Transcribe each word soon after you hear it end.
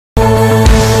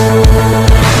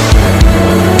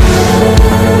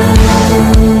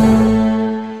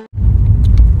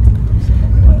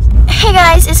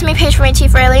page for me,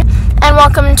 Atfraley, and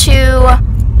welcome to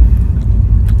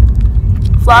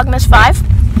Vlogmas 5.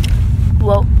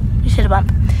 Whoa, just hit a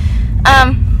bump.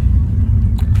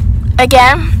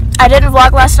 Again, I didn't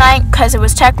vlog last night because it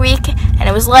was tech week and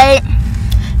it was late,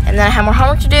 and then I had more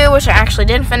homework to do, which I actually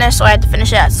didn't finish, so I had to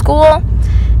finish it at school,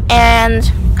 and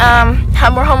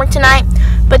have more homework tonight.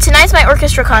 But tonight's my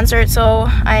orchestra concert, so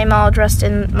I'm all dressed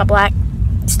in my black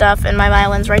stuff and my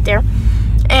violin's right there.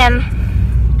 And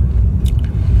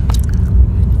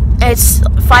it's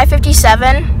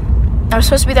 5:57. I was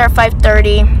supposed to be there at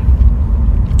 5:30,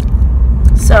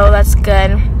 so that's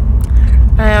good.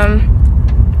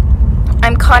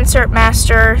 I'm concert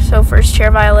master, so first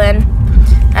chair violin.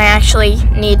 I actually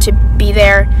need to be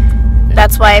there.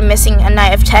 That's why I'm missing a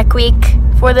night of tech week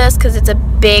for this, because it's a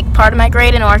big part of my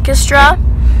grade in orchestra.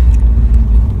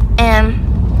 And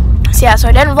so yeah, so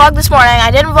I didn't vlog this morning, I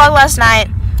didn't vlog last night,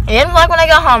 I didn't vlog when I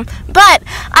got home, but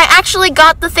I actually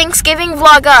got the Thanksgiving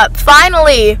vlog up,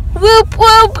 finally! Whoop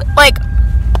whoop! Like,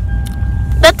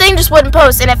 that thing just wouldn't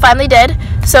post, and it finally did,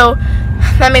 so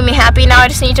that made me happy. Now I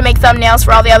just need to make thumbnails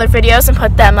for all the other videos and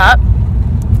put them up.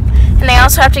 And I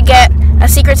also have to get a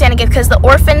Secret Santa gift, because the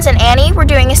orphans and Annie were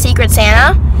doing a Secret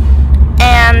Santa,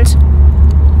 and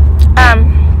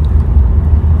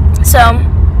so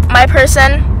my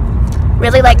person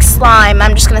really likes slime,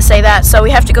 I'm just gonna say that, so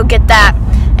we have to go get that.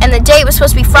 And the date was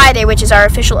supposed to be Friday, which is our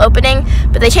official opening,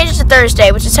 but they changed it to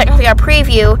Thursday, which is technically our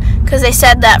preview, because they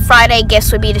said that Friday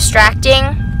gifts would be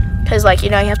distracting, because, like, you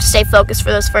know, you have to stay focused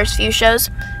for those first few shows.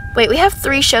 Wait, we have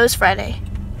 3 shows Friday,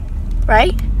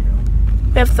 right?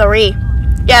 We have 3.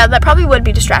 Yeah, that probably would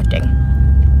be distracting,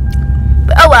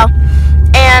 but oh well.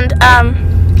 And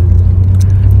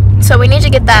so we need to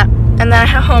get that, and then I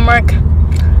have homework.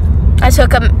 I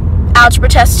took an algebra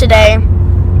test today,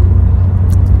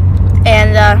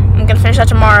 and I'm gonna finish that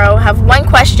tomorrow. I have 1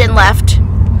 question left,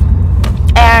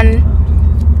 and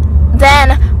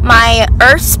then my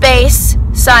earth space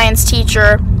science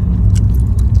teacher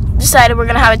decided we're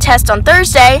gonna have a test on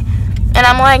Thursday, and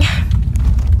I'm like,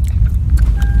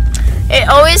 it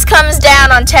always comes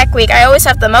down on tech week. I always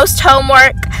have the most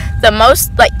homework, the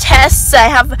most, like, tests, I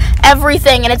have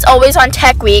everything, and it's always on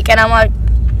tech week, and I'm like,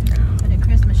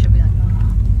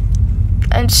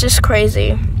 it's just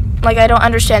crazy. Like, I don't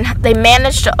understand. They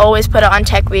managed to always put it on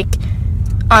tech week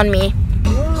on me.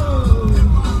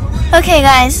 Okay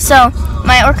guys, so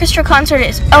my orchestra concert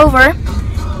is over,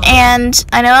 and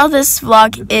I know this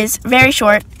vlog is very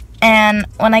short, and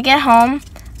when I get home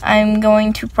I'm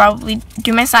going to probably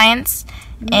do my science.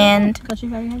 And I thought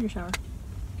you already had your shower.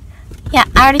 Yeah,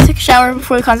 I already took a shower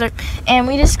before the concert, and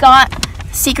we just got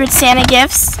Secret Santa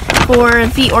gifts for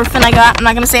the orphan I got. I'm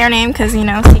not gonna say her name because, you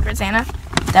know, Secret Santa.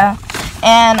 Duh.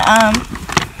 And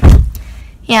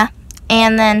yeah,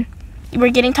 and then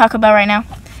we're getting Taco Bell right now,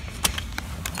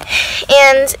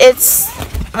 and it's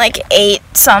like 8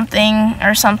 something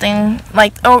or something,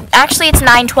 like, oh, actually it's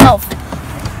 9:12.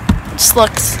 It just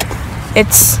looks,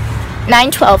 it's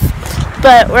 9:12,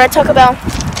 but we're at Taco Bell,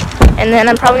 and then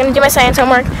I'm probably gonna do my science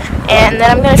homework, and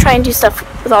then I'm gonna try and do stuff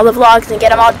with all the vlogs and get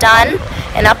them all done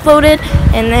and uploaded,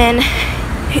 and then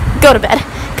go to bed,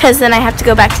 because then I have to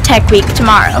go back to tech week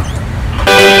tomorrow.